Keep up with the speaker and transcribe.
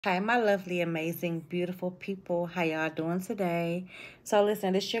Hi, my lovely, amazing, beautiful people. How y'all doing today? So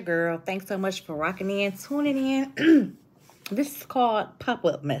listen, this your girl. Thanks so much for rocking in, tuning in. This is called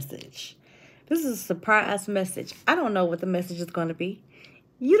pop-up message. This is a surprise message. I don't know what the message is going to be.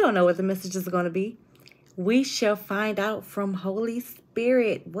 You don't know what the message is going to be. We shall find out from Holy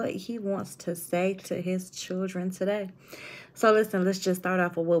Spirit what he wants to say to his children today. So listen, let's just start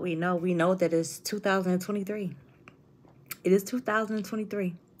off with what we know. We know that it's 2023. It is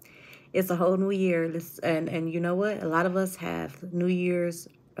 2023. It's a whole new year. And you know what? A lot of us have New Year's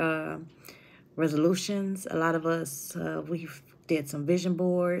resolutions. A lot of us, we've did some vision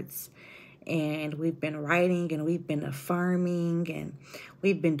boards, and we've been writing, and we've been affirming, and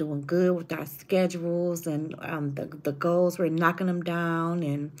we've been doing good with our schedules and the goals. We're knocking them down,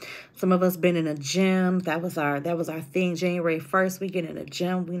 and some of us been in a gym. That was our thing. January 1st, we get in a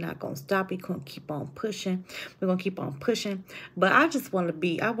gym. We're not gonna stop. We're gonna keep on pushing. We're gonna keep on pushing. But I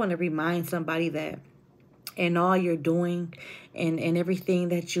want to remind somebody that in all you're doing and everything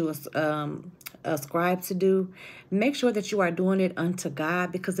that you ascribe to do, make sure that you are doing it unto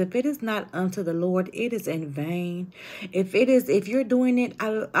God, because if it is not unto the Lord, it is in vain. If you're doing it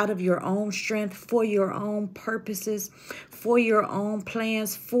out of your own strength, for your own purposes, for your own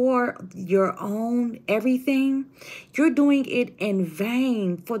plans, for your own everything, you're doing it in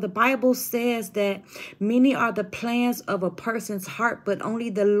vain. For the Bible says that many are the plans of a person's heart, but only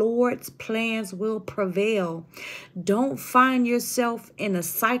the Lord's plans will prevail. Don't find yourself in a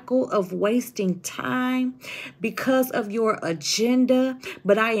cycle of wasting time because of your agenda,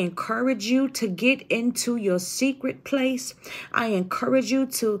 but I encourage you to get into your secret place. I encourage you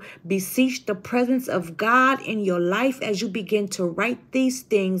to beseech the presence of God in your life as you begin to write these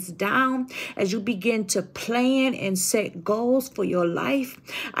things down, as you begin to plan and set goals for your life.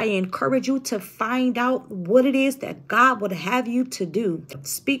 I encourage you to find out what it is that God would have you to do.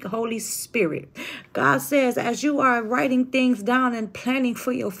 Speak, Holy Spirit. God says, as you are writing things down and planning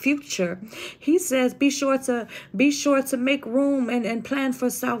for your future, he says, be sure to make room and plan for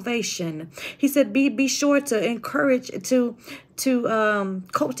salvation. He said, be sure to encourage to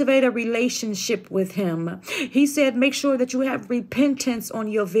cultivate a relationship with him. He said, make sure that you have repentance on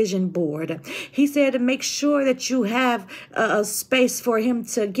your vision board. He said, make sure that you have a space for him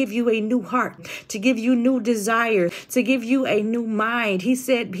to give you a new heart, to give you new desire, to give you a new mind. He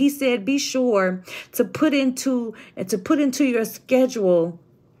said, be sure to put into your schedule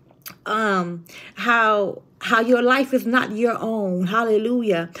how your life is not your own.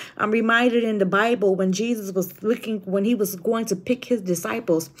 Hallelujah. I'm reminded in the Bible when when he was going to pick his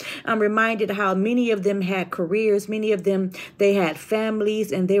disciples, I'm reminded how many of them had careers. Many of them, they had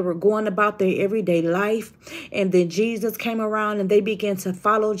families, and they were going about their everyday life. And then Jesus came around and they began to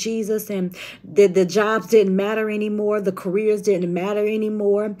follow Jesus, and the jobs didn't matter anymore. The careers didn't matter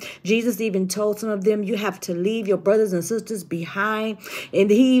anymore. Jesus even told some of them, you have to leave your brothers and sisters behind.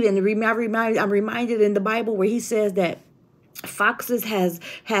 And I'm reminded in the Bible where he says that foxes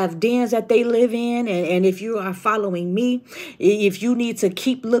have dens that they live in, and if you are following me, if you need to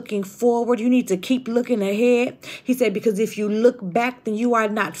keep looking forward, you need to keep looking ahead. He said, because if you look back, then you are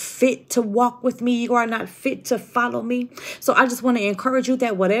not fit to walk with me. You are not fit to follow me. So I just want to encourage you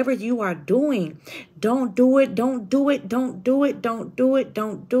that whatever you are doing, don't do it. Don't do it. Don't do it. Don't do it.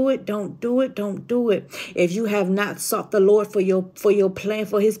 Don't do it. Don't do it. Don't do it. If you have not sought the Lord for your plan,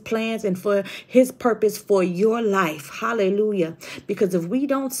 for his plans and for his purpose for your life. Hallelujah. Because if we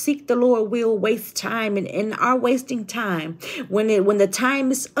don't seek the Lord, we'll waste time, and our wasting time when the time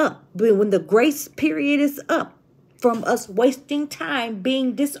is up, when the grace period is up from us wasting time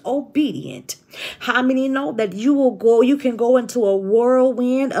being disobedient. How many know that you can go into a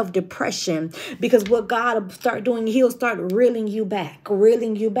whirlwind of depression, because what God will start doing, he'll start reeling you back, and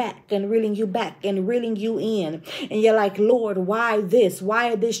reeling you back, and reeling you in. And you're like, Lord, why this?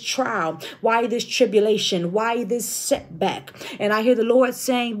 Why this trial? Why this tribulation? Why this setback? And I hear the Lord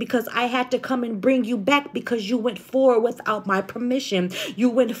saying, because I had to come and bring you back, because you went forward without my permission. You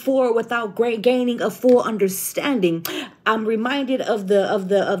went forward without gaining a full understanding. I'm reminded of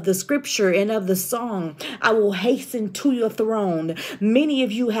the scripture and of the song, I will hasten to your throne. Many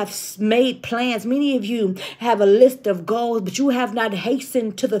of you have made plans. Many of you have a list of goals, but you have not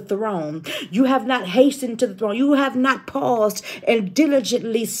hastened to the throne. You have not hastened to the throne. You have not paused and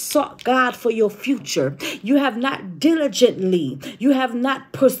diligently sought God for your future. You have not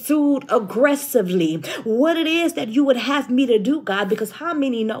pursued aggressively what it is that you would have me to do, God, because how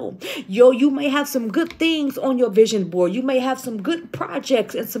many know, you may have some good things on your vision board. You may have some good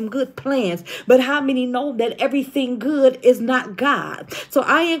projects and some good plans, but how many know that everything good is not God? So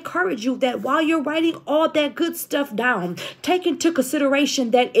I encourage you that while you're writing all that good stuff down, take into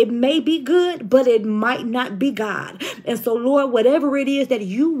consideration that it may be good, but it might not be God. And so, Lord, whatever it is that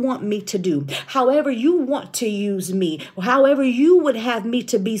you want me to do, however you want to use me, however you would have me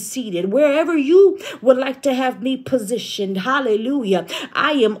to be seated, wherever you would like to have me positioned, hallelujah,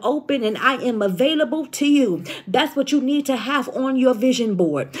 I am open and I am available to you. That's what you need to have on your vision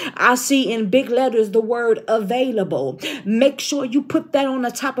board. I see in big letters the word available. Make sure you put that on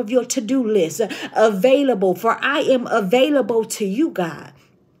the top of your to-do list. Available, for I am available to you, God.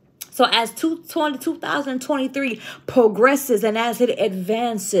 So as 2023 progresses and as it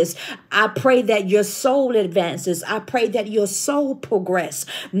advances, I pray that your soul advances. I pray that your soul progress,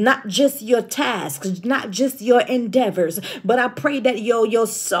 not just your tasks, not just your endeavors, but I pray that your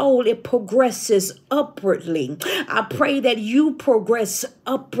soul, it progresses upwardly. I pray that you progress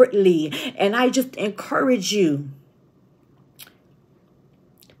upwardly. And I just encourage you,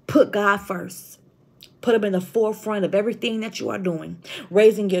 put God first. Put them in the forefront of everything that you are doing.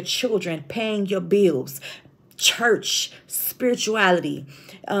 Raising your children, paying your bills, church, spirituality,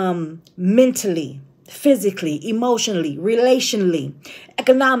 mentally, physically, emotionally, relationally,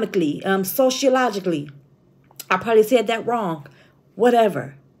 economically, sociologically. I probably said that wrong.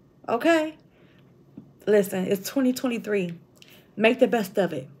 Whatever. Okay? Listen, it's 2023. Make the best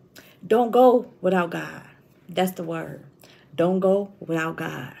of it. Don't go without God. That's the word. Don't go without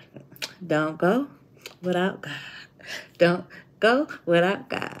God. Don't go without God. Don't go without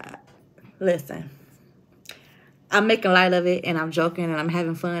God. Listen, I'm making light of it and I'm joking and I'm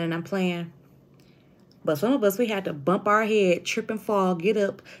having fun and I'm playing. But some of us, we had to bump our head, trip and fall, get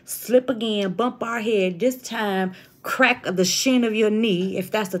up, slip again, bump our head. This time, crack the shin of your knee,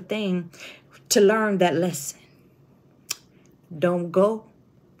 if that's the thing, to learn that lesson. Don't go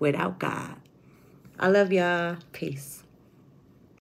without God. I love y'all. Peace.